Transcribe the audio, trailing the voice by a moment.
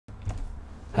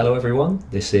Hello everyone,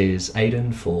 this is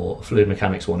Aidan for Fluid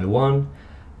Mechanics 101,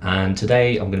 and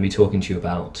today I'm going to be talking to you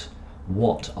about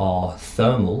what are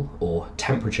thermal or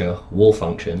temperature wall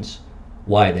functions,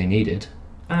 why are they needed,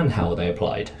 and how are they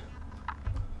applied.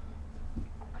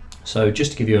 So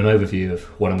just to give you an overview of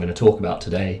what I'm going to talk about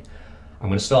today, I'm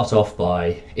going to start off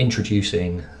by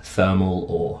introducing thermal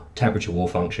or temperature wall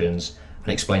functions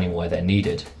and explaining why they're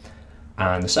needed.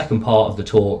 And the second part of the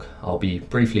talk, I'll be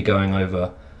briefly going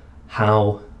over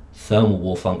how thermal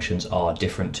wall functions are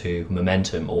different to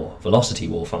momentum or velocity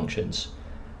wall functions.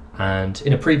 And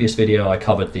in a previous video I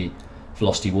covered the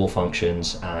velocity wall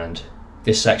functions, and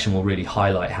this section will really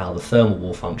highlight how the thermal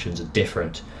wall functions are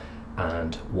different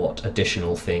and what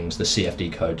additional things the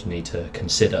CFD code need to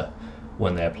consider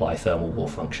when they apply thermal wall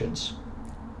functions.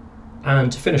 And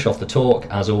to finish off the talk,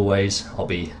 as always, I'll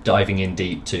be diving in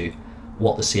deep to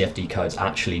what the CFD codes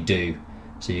actually do,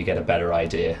 so you get a better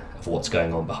idea of what's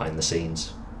going on behind the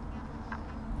scenes.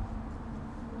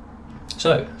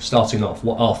 So, starting off,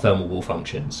 what are thermal wall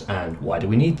functions and why do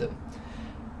we need them?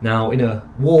 Now, in a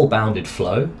wall-bounded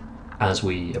flow, as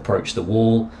we approach the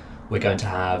wall, we're going to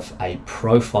have a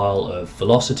profile of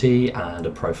velocity and a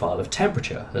profile of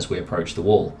temperature as we approach the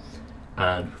wall.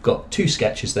 And we've got two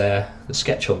sketches there, the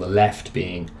sketch on the left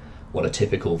being what a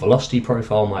typical velocity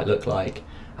profile might look like,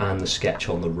 and the sketch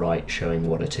on the right showing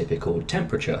what a typical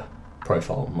temperature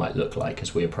profile might look like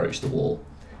as we approach the wall.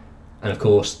 And of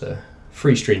course the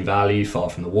free stream value far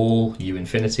from the wall, U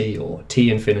infinity or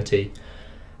T infinity,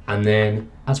 and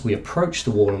then as we approach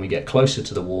the wall and we get closer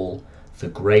to the wall, the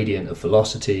gradient of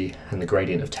velocity and the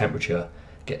gradient of temperature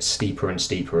gets steeper and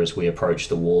steeper as we approach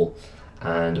the wall.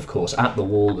 And of course at the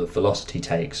wall the velocity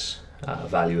takes a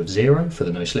value of 0 for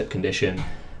the no slip condition,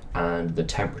 and the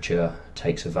temperature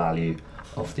takes a value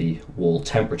of the wall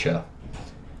temperature.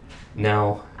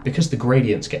 Now, because the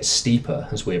gradients get steeper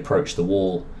as we approach the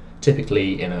wall,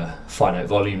 typically in a finite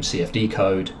volume CFD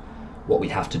code, what we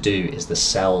have to do is the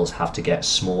cells have to get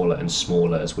smaller and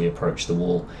smaller as we approach the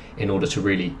wall in order to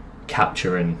really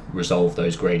capture and resolve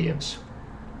those gradients.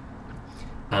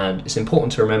 And it's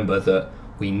important to remember that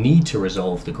we need to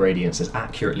resolve the gradients as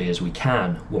accurately as we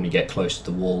can when we get close to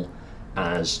the wall,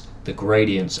 as the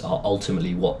gradients are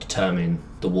ultimately what determine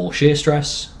the wall shear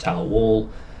stress, tau wall,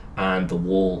 and the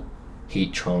wall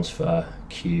heat transfer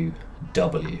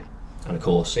QW. And of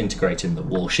course, integrating the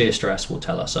wall shear stress will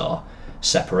tell us our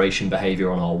separation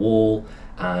behavior on our wall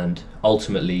and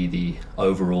ultimately the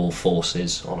overall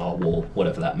forces on our wall,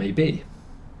 whatever that may be.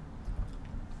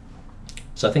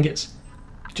 So I think it's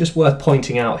just worth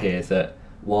pointing out here that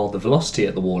while the velocity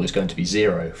at the wall is going to be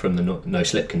 0 from the no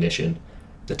slip condition,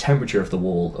 the temperature of the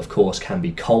wall, of course, can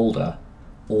be colder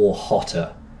or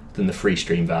hotter than the free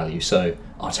stream value. So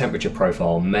our temperature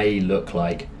profile may look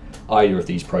like either of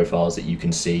these profiles that you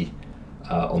can see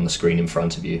on the screen in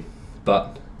front of you.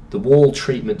 But the wall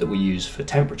treatment that we use for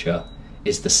temperature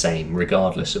is the same,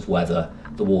 regardless of whether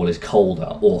the wall is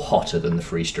colder or hotter than the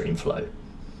free stream flow.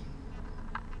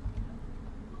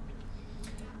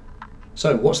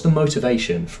 So what's the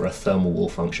motivation for a thermal wall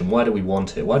function? Why do we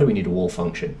want it? Why do we need a wall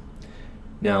function?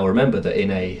 Now remember that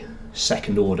in a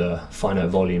second order finite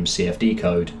volume CFD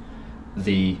code,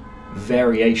 the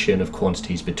variation of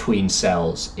quantities between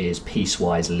cells is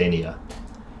piecewise linear.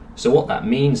 So what that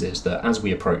means is that as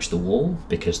we approach the wall,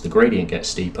 because the gradient gets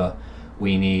steeper,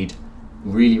 we need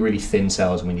really thin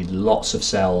cells, and we need lots of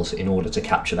cells in order to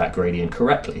capture that gradient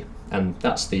correctly. And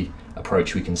that's the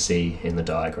approach we can see in the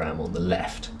diagram on the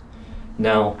left.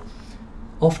 Now,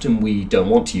 often we don't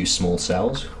want to use small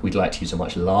cells. We'd like to use a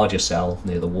much larger cell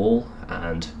near the wall,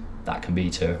 and that can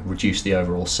be to reduce the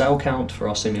overall cell count for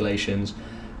our simulations,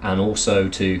 and also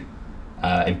to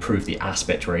improve the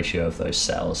aspect ratio of those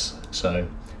cells. So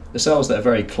the cells that are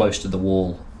very close to the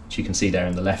wall, which you can see there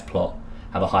in the left plot,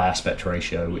 have a high aspect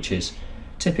ratio, which is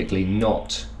typically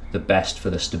not the best for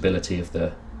the stability of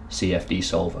the CFD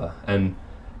solver, and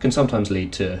can sometimes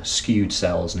lead to skewed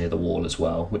cells near the wall as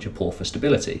well, which are poor for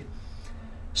stability.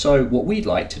 So what we'd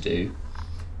like to do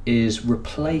is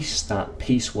replace that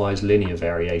piecewise linear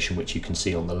variation, which you can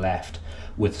see on the left,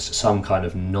 with some kind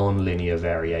of non-linear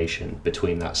variation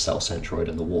between that cell centroid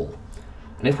and the wall.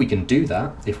 And if we can do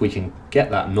that, if we can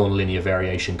get that non-linear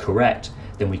variation correct,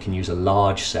 then we can use a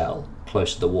large cell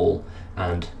close to the wall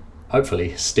and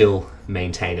hopefully still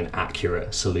maintain an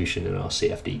accurate solution in our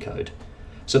CFD code.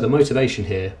 So the motivation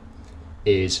here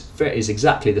is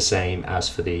exactly the same as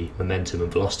for the momentum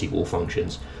and velocity wall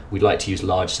functions. We'd like to use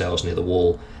large cells near the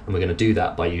wall, and we're going to do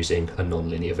that by using a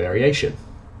non-linear variation.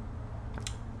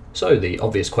 So the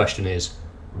obvious question is,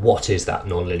 what is that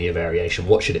non-linear variation?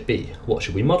 What should it be? What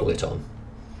should we model it on?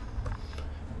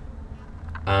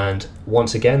 And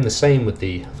once again, the same with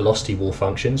the velocity wall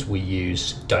functions. We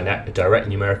use direct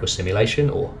numerical simulation,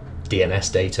 or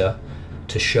DNS data,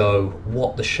 to show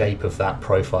what the shape of that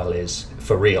profile is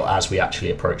for real as we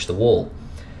actually approach the wall.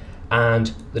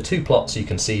 And the two plots you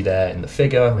can see there in the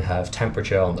figure, we have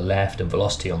temperature on the left and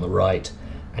velocity on the right,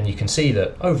 and you can see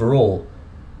that overall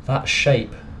that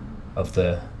shape of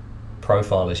the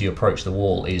profile as you approach the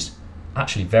wall is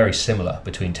actually very similar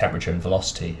between temperature and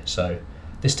velocity. So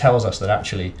this tells us that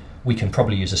actually we can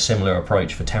probably use a similar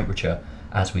approach for temperature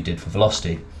as we did for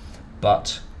velocity,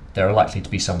 but there are likely to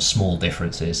be some small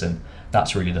differences, and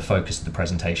that's really the focus of the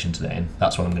presentation today, and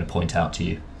that's what I'm going to point out to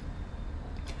you.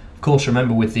 Of course,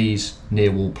 remember with these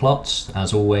near wall plots,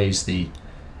 as always, the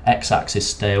x-axis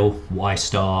scale, y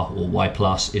star or y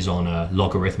plus, is on a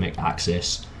logarithmic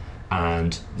axis,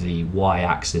 and the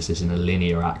y-axis is in a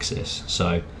linear axis.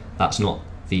 So that's not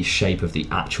the shape of the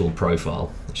actual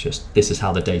profile. It's just, this is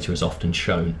how the data is often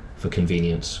shown for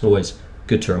convenience. Always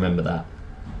good to remember that.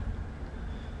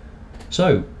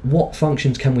 So what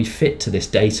functions can we fit to this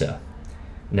data?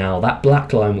 Now that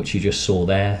black line which you just saw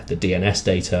there, the DNS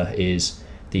data, is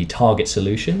the target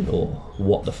solution, or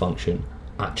what the function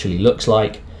actually looks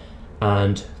like,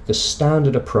 and the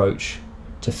standard approach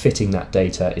to fitting that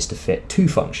data is to fit two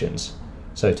functions.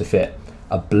 So to fit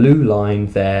a blue line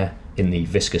there in the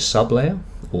viscous sublayer,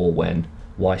 or when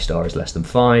y star is less than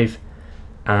 5,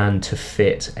 and to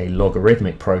fit a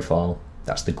logarithmic profile,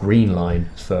 that's the green line,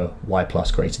 for y plus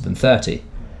greater than 30.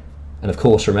 And of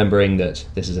course, remembering that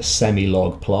this is a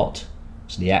semi-log plot,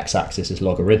 so the x-axis is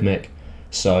logarithmic,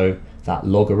 so that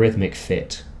logarithmic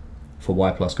fit for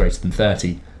y plus greater than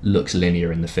 30 looks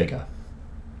linear in the figure.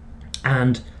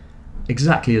 And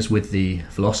exactly as with the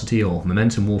velocity or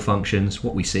momentum wall functions,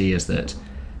 what we see is that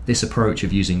this approach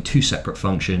of using two separate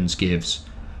functions gives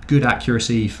good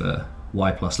accuracy for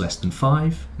y plus less than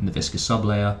 5 in the viscous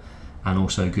sublayer, and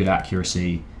also good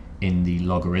accuracy in the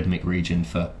logarithmic region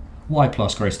for y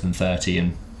plus greater than 30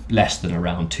 and less than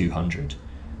around 200.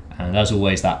 And as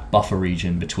always, that buffer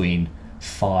region between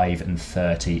 5 and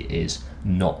 30 is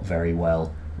not very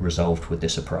well resolved with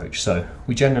this approach. So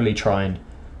we generally try and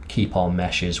keep our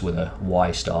meshes with a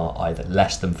y star either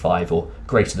less than 5 or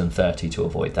greater than 30 to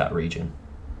avoid that region.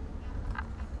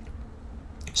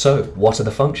 So what are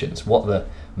the functions? What are the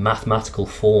mathematical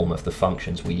form of the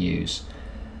functions we use?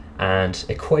 And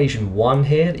equation 1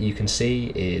 here that you can see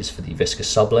is for the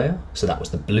viscous sublayer, so that was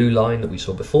the blue line that we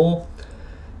saw before.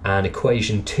 And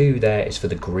equation 2 there is for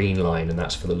the green line, and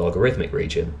that's for the logarithmic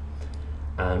region.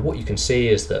 And what you can see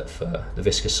is that for the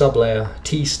viscous sublayer,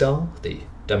 T star, the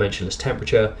dimensionless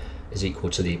temperature, is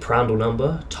equal to the Prandtl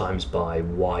number times by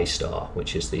y star,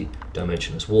 which is the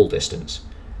dimensionless wall distance.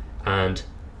 And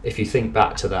if you think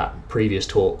back to that previous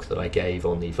talk that I gave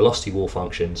on the velocity wall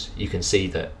functions, you can see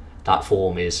that that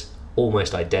form is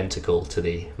almost identical to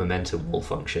the momentum wall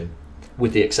function,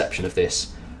 with the exception of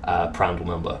this Prandtl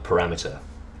number parameter.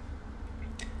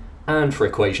 And for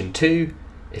equation 2,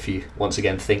 if you once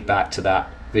again think back to that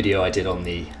video I did on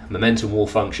the momentum wall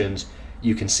functions,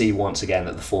 you can see once again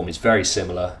that the form is very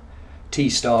similar. T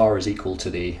star is equal to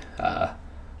the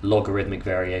logarithmic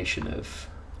variation of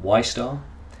y star.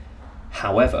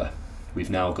 However, we've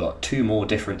now got two more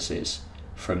differences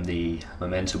from the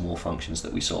momentum wall functions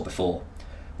that we saw before.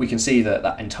 We can see that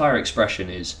that entire expression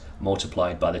is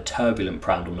multiplied by the turbulent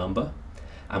Prandtl number,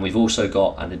 and we've also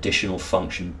got an additional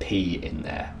function p in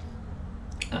there.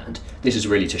 And this is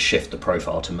really to shift the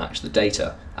profile to match the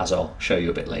data, as I'll show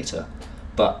you a bit later.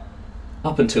 But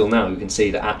up until now, we can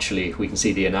see that actually we can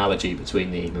see the analogy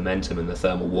between the momentum and the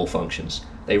thermal wall functions.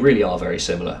 They really are very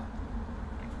similar.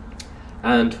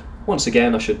 And once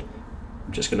again,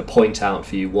 I'm just going to point out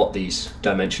for you what these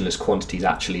dimensionless quantities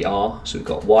actually are. So we've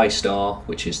got y star,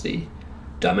 which is the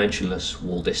dimensionless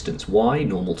wall distance y,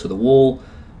 normal to the wall,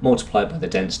 multiplied by the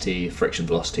density, friction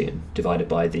velocity, and divided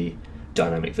by the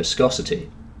dynamic viscosity.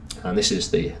 And this is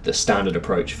the standard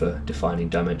approach for defining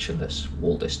dimensionless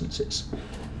wall distances.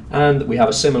 And we have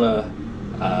a similar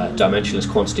dimensionless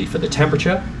quantity for the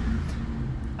temperature.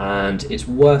 And it's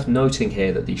worth noting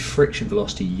here that the friction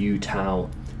velocity u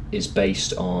tau is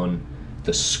based on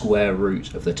the square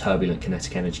root of the turbulent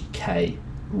kinetic energy K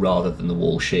rather than the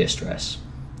wall shear stress.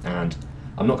 And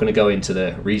I'm not going to go into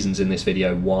the reasons in this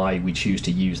video why we choose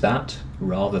to use that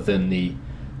rather than the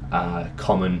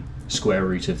common square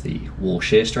root of the wall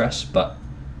shear stress, but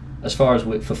as far as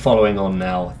for following on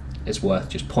now, it's worth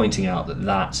just pointing out that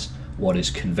that's what is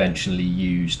conventionally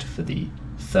used for the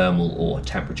thermal or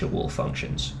temperature wall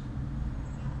functions.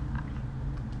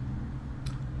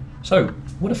 So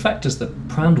what effect does the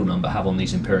Prandtl number have on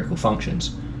these empirical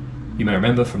functions? You may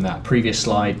remember from that previous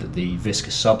slide that the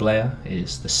viscous sublayer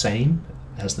is the same,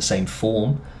 has the same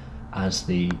form as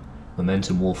the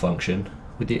momentum wall function,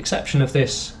 with the exception of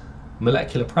this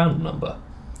molecular Prandtl number.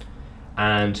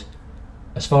 And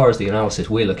as far as the analysis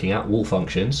we're looking at, wall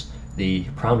functions, the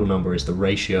Prandtl number is the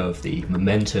ratio of the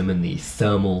momentum and the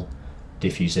thermal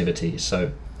diffusivity.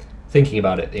 So thinking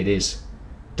about it,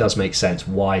 does make sense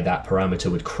why that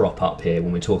parameter would crop up here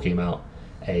when we're talking about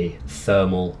a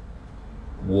thermal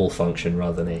wall function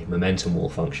rather than a momentum wall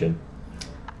function.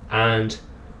 And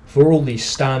for all these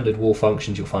standard wall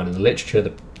functions you'll find in the literature,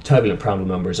 the turbulent Prandtl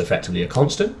number is effectively a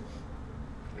constant,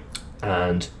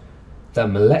 and the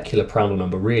molecular Prandtl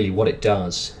number, really what it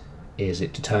does is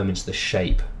it determines the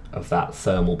shape of that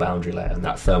thermal boundary layer and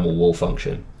that thermal wall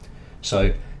function.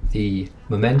 So the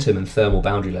momentum and thermal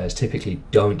boundary layers typically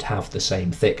don't have the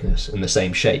same thickness and the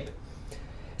same shape,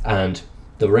 and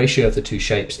the ratio of the two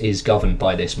shapes is governed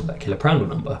by this molecular Prandtl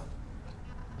number.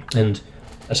 And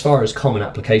as far as common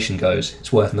application goes,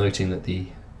 it's worth noting that the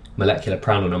molecular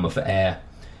Prandtl number for air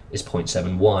is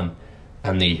 0.71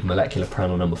 and the molecular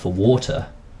Prandtl number for water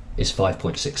is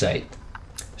 5.68.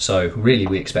 So really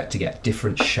we expect to get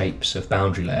different shapes of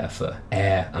boundary layer for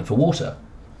air and for water.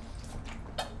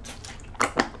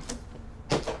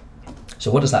 So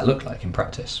what does that look like in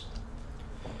practice?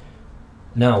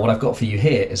 Now what I've got for you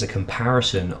here is a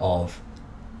comparison of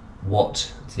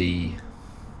what the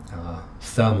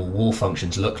thermal wall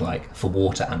functions look like for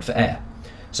water and for air.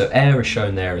 So air is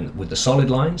shown there with the solid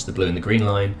lines, the blue and the green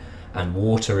line, and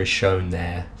water is shown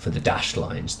there for the dashed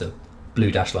lines, the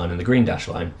blue dashed line and the green dashed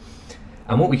line.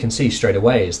 And what we can see straight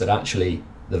away is that actually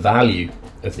the value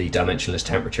of the dimensionless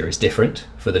temperature is different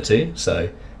for the two. So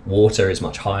water is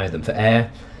much higher than for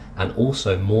air, and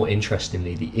also more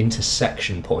interestingly, the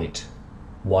intersection point,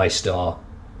 Y star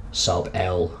sub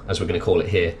L, as we're going to call it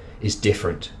here, is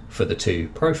different for the two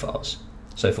profiles.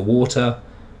 So for water,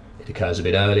 it occurs a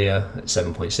bit earlier at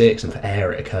 7.6, and for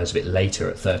air it occurs a bit later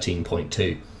at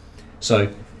 13.2.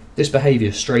 So this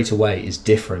behaviour straight away is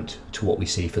different to what we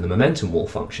see for the momentum wall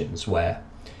functions, where,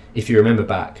 if you remember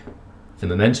back, the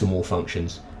momentum wall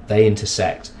functions, they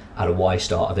intersect at a Y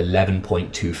star of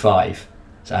 11.25.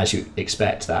 So as you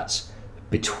expect, that's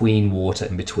between water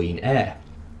and between air.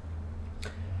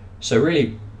 So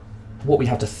really what we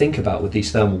have to think about with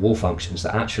these thermal wall functions,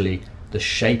 that actually the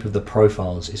shape of the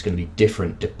profiles is going to be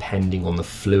different depending on the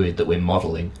fluid that we're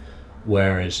modelling,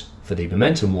 whereas for the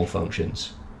momentum wall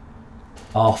functions,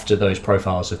 after those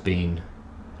profiles have been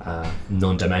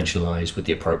non-dimensionalized with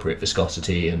the appropriate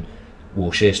viscosity and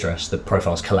wall shear stress, the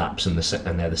profiles collapse and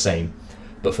they're the same.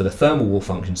 But for the thermal wall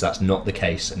functions, that's not the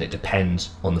case, and it depends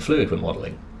on the fluid we're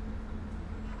modelling.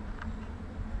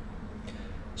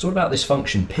 So what about this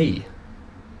function P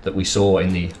that we saw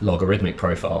in the logarithmic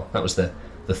profile? That was the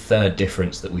third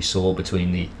difference that we saw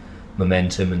between the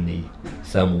momentum and the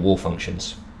thermal wall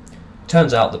functions.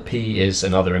 Turns out that P is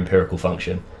another empirical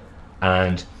function,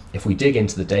 and if we dig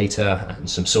into the data and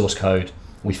some source code,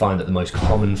 we find that the most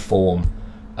common form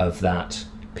of that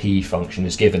P function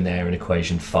is given there in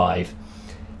equation 5.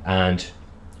 And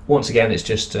once again, it's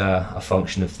just a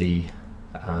function of the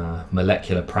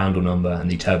molecular Prandtl number and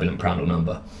the turbulent Prandtl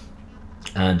number.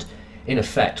 And in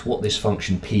effect, what this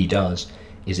function P does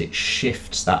is it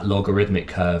shifts that logarithmic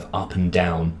curve up and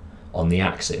down on the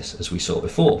axis, as we saw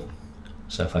before.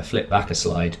 So if I flip back a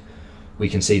slide, we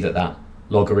can see that that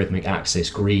logarithmic axis,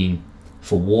 green,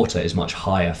 for water is much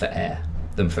higher for air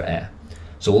than for air.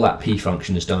 So all that P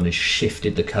function has done is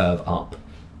shifted the curve up,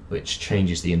 which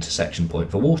changes the intersection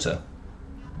point for water.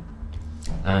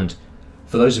 And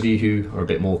for those of you who are a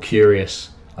bit more curious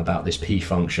about this P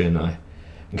function, I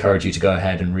encourage you to go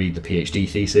ahead and read the PhD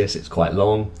thesis. It's quite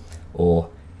long, or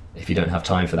if you don't have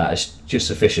time for that, it's just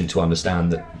sufficient to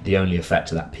understand that the only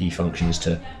effect of that P function is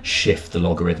to shift the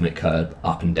logarithmic curve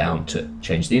up and down to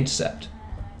change the intercept.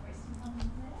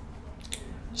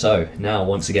 So now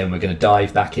once again we're going to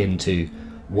dive back into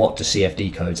what do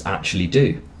CFD codes actually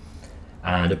do.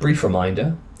 And a brief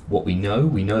reminder, what we know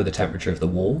the temperature of the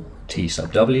wall, T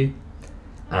sub W,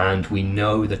 and we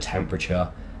know the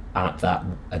temperature at that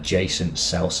adjacent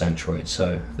cell centroid.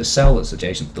 So the cell that's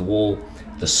adjacent to the wall,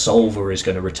 the solver is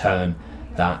going to return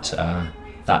that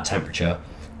that temperature,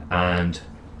 and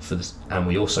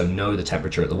we also know the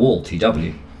temperature at the wall,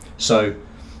 TW. So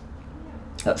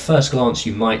at first glance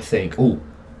you might think, oh,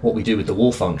 what we do with the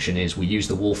wall function is we use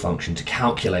the wall function to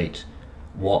calculate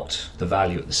what the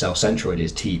value at the cell centroid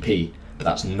is, TP, but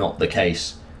that's not the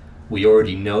case. We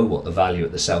already know what the value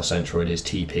at the cell centroid is,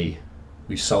 TP.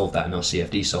 We've solved that in our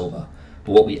CFD solver.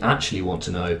 But what we actually want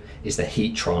to know is the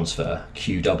heat transfer,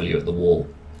 QW, at the wall.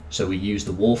 So we use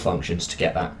the wall functions to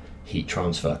get that heat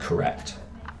transfer correct.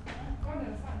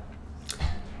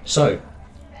 So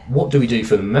what do we do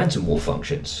for the momentum wall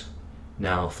functions?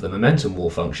 Now for the momentum wall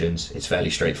functions, it's fairly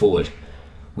straightforward.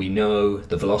 We know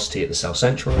the velocity at the cell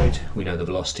centroid, we know the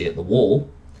velocity at the wall,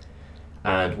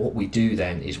 and what we do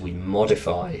then is we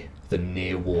modify the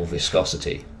near wall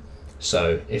viscosity.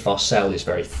 So if our cell is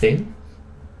very thin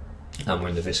and we're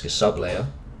in the viscous sublayer,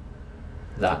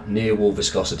 that near wall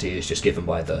viscosity is just given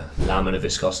by the laminar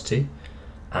viscosity,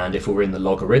 and if we're in the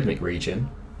logarithmic region,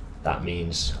 that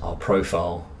means our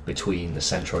profile between the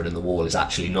centroid and the wall is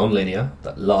actually non-linear,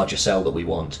 that larger cell that we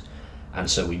want, and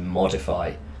so we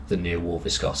modify the near wall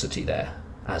viscosity there,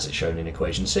 as it's shown in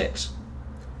equation 6.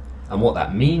 And what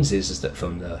that means is that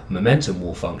from the momentum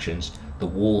wall functions, the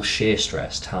wall shear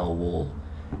stress, tower wall,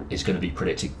 is going to be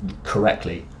predicted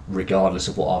correctly regardless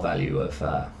of what our value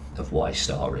of y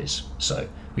star is. So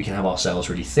we can have our cells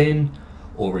really thin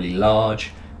or really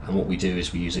large, and what we do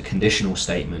is we use a conditional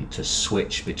statement to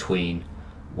switch between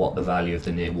what the value of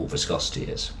the near wall viscosity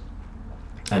is.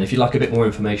 And if you'd like a bit more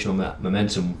information on that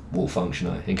momentum wall function,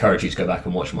 I encourage you to go back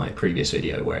and watch my previous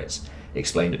video where it's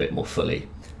explained a bit more fully.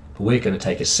 But we're going to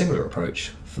take a similar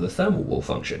approach for the thermal wall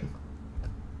function.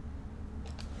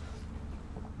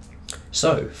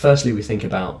 So firstly we think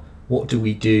about what do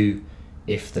we do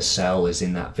if the cell is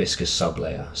in that viscous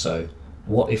sublayer. So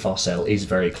what if our cell is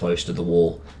very close to the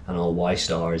wall and our y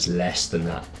star is less than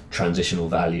that transitional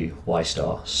value y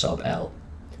star sub L?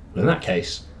 Well, in that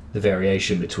case, the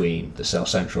variation between the cell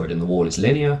centroid and the wall is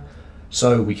linear,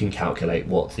 so we can calculate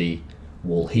what the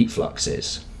wall heat flux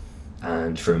is.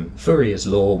 And from Fourier's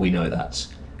law, we know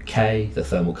that's K, the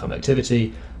thermal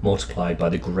conductivity, multiplied by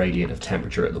the gradient of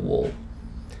temperature at the wall.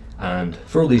 And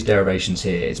for all these derivations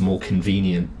here, it's more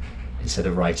convenient, instead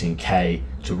of writing K,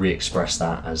 to re-express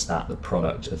that as the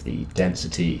product of the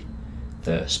density,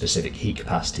 the specific heat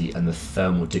capacity, and the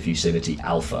thermal diffusivity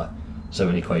alpha. So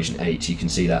in equation 8 you can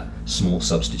see that small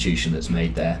substitution that's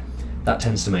made there. That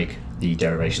tends to make the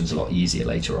derivations a lot easier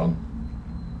later on.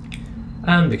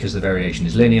 And because the variation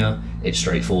is linear, it's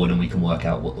straightforward and we can work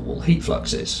out what the wall heat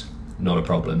flux is. Not a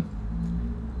problem.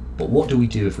 But what do we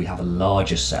do if we have a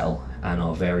larger cell and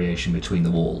our variation between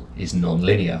the wall is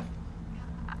non-linear?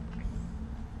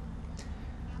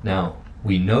 Now,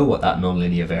 we know what that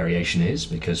non-linear variation is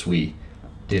because we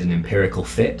did an empirical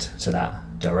fit to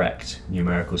that direct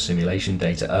numerical simulation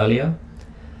data earlier.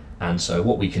 And so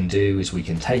what we can do is we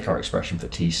can take our expression for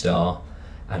T star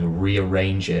and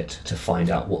rearrange it to find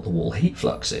out what the wall heat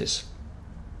flux is.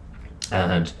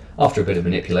 And after a bit of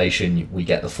manipulation, we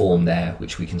get the form there,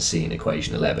 which we can see in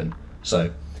equation 11.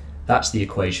 So that's the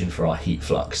equation for our heat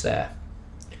flux there.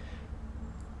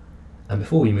 And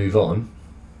before we move on,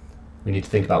 we need to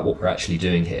think about what we're actually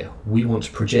doing here. We want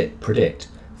to predict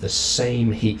the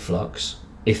same heat flux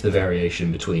if the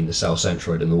variation between the cell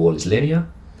centroid and the wall is linear,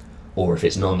 or if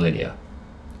it's non-linear.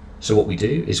 So what we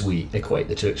do is we equate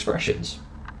the two expressions.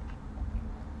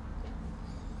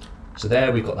 So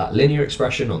there we've got that linear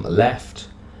expression on the left,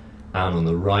 and on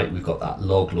the right we've got that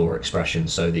log law expression,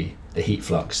 so the heat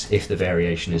flux if the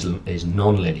variation is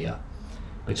non-linear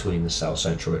between the cell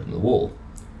centroid and the wall.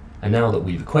 And now that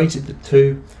we've equated the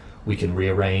two, we can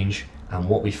rearrange, and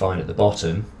what we find at the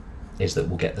bottom is that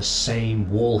we'll get the same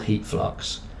wall heat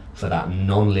flux for that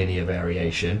non-linear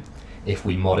variation if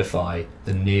we modify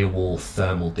the near wall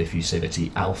thermal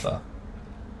diffusivity alpha.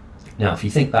 Now if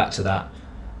you think back to that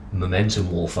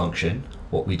momentum wall function,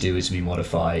 what we do is we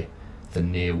modify the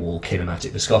near wall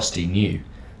kinematic viscosity nu,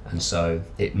 and so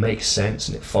it makes sense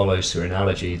and it follows through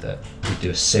analogy that we do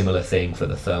a similar thing for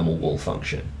the thermal wall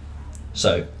function.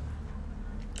 So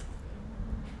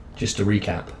just to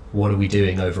recap, what are we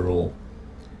doing overall?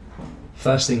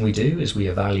 First thing we do is we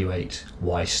evaluate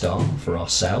y star for our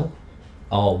cell.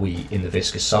 Are we in the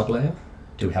viscous sublayer?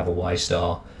 Do we have a y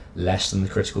star less than the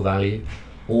critical value?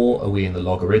 Or are we in the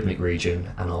logarithmic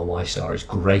region and our y star is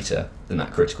greater than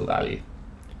that critical value?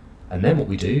 And then what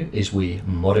we do is we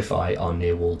modify our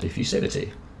near wall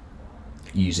diffusivity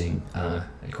using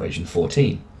equation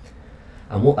 14.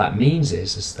 And what that means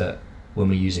is that when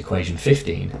we use equation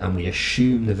 15 and we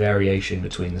assume the variation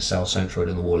between the cell centroid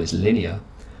and the wall is linear,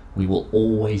 we will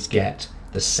always get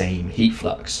the same heat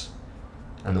flux.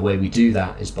 And the way we do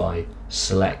that is by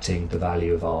selecting the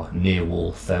value of our near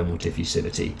wall thermal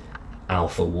diffusivity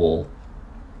alpha wall.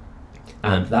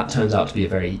 And that turns out to be a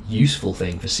very useful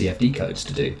thing for CFD codes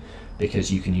to do,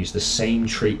 because you can use the same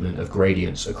treatment of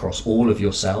gradients across all of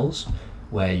your cells,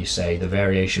 where you say the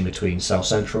variation between cell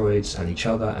centroids and each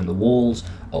other and the walls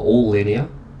are all linear.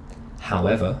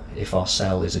 However, if our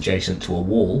cell is adjacent to a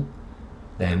wall,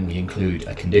 then we include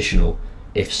a conditional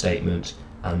if statement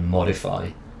and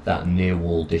modify that near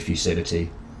wall diffusivity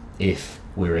if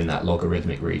we're in that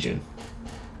logarithmic region.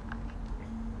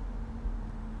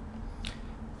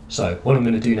 So what I'm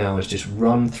going to do now is just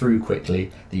run through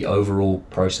quickly the overall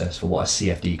process for what a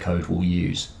CFD code will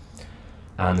use.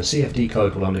 And the CFD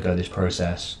code will undergo this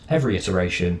process every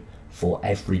iteration for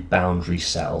every boundary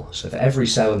cell. So for every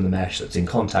cell in the mesh that's in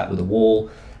contact with the wall,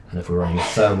 and if we're running a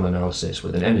thermal analysis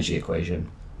with an energy equation.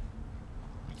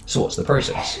 So what's the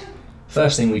process?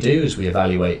 First thing we do is we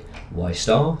evaluate y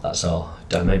star, that's our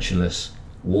dimensionless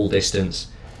wall distance,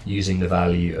 using the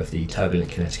value of the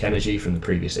turbulent kinetic energy from the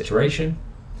previous iteration.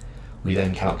 We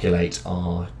then calculate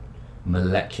our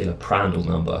molecular Prandtl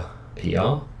number,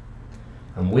 PR,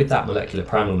 and with that molecular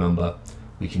Prandtl number,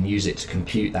 we can use it to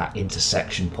compute that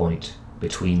intersection point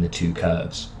between the two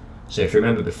curves. So if you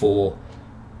remember before,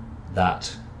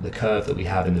 that the curve that we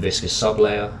have in the viscous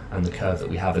sublayer and the curve that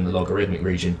we have in the logarithmic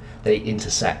region, they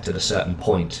intersect at a certain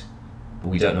point, but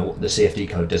we don't know what the CFD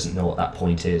code doesn't know what that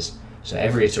point is. So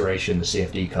every iteration, the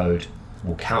CFD code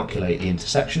will calculate the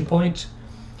intersection point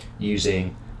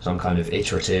using some kind of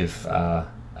iterative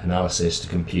analysis to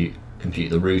compute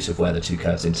the root of where the two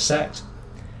curves intersect.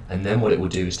 And then what it will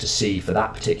do is to see for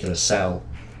that particular cell,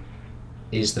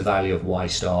 is the value of y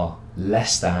star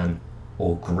less than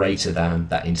or greater than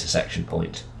that intersection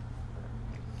point.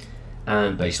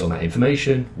 And based on that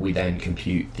information, we then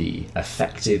compute the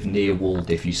effective near wall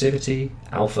diffusivity,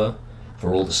 alpha,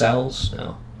 for all the cells.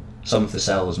 Now, some of the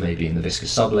cells may be in the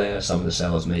viscous sublayer, some of the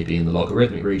cells may be in the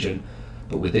logarithmic region,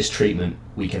 but with this treatment,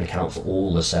 we can account for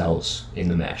all the cells in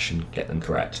the mesh and get them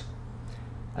correct.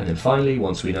 And then finally,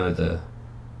 once we know the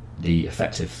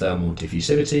effective thermal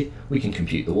diffusivity, we can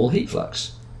compute the wall heat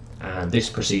flux. And this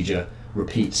procedure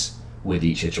repeats with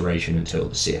each iteration until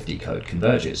the CFD code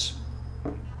converges.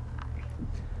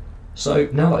 So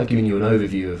now that I've given you an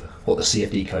overview of what the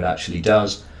CFD code actually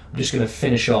does, I'm just going to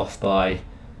finish off by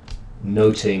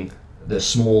noting the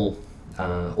small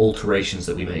alterations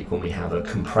that we make when we have a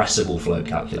compressible flow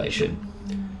calculation.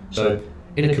 So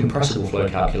in a compressible flow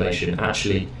calculation,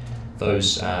 actually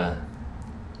those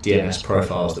DNS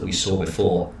profiles that we saw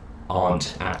before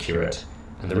aren't accurate,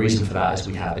 and the reason for that is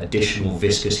we have additional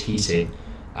viscous heating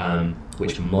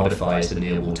which modifies the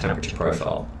near wall temperature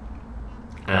profile.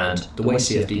 And the way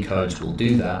CFD codes will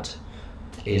do that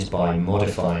is by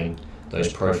modifying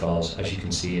those profiles. As you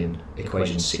can see in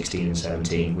equations 16 and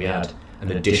 17, we add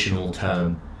an additional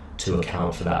term to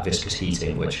account for that viscous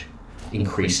heating, which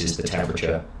increases the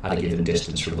temperature at a given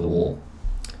distance from the wall.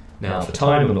 Now for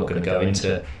time, I'm not going to go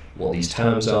into what these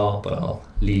terms are, but I'll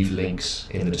leave links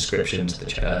in the description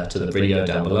to the video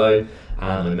down below,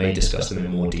 and I may discuss them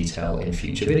in more detail in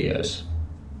future videos.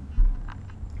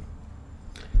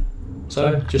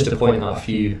 So just to point out a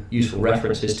few useful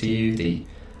references to you, the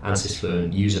ANSYS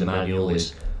Fluent user manual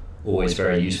is always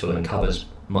very useful and covers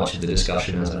much of the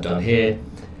discussion as I've done here.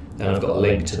 Then I've got a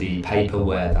link to the paper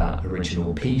where that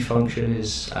original P function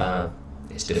is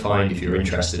defined if you're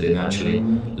interested in actually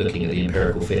looking at the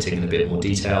empirical fitting in a bit more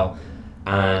detail.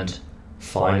 And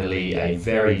finally, a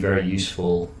very, very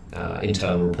useful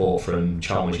internal report from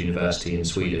Chalmers University in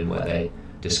Sweden where they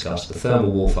discuss the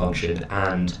thermal wall function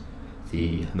and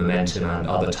the momentum and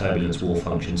other turbulence wall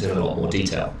functions in a lot more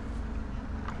detail.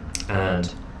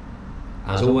 And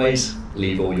as always,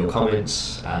 leave all your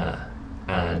comments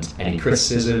and any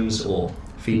criticisms or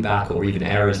feedback or even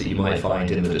errors that you might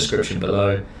find in the description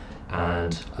below,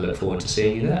 and I look forward to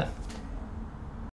seeing you there.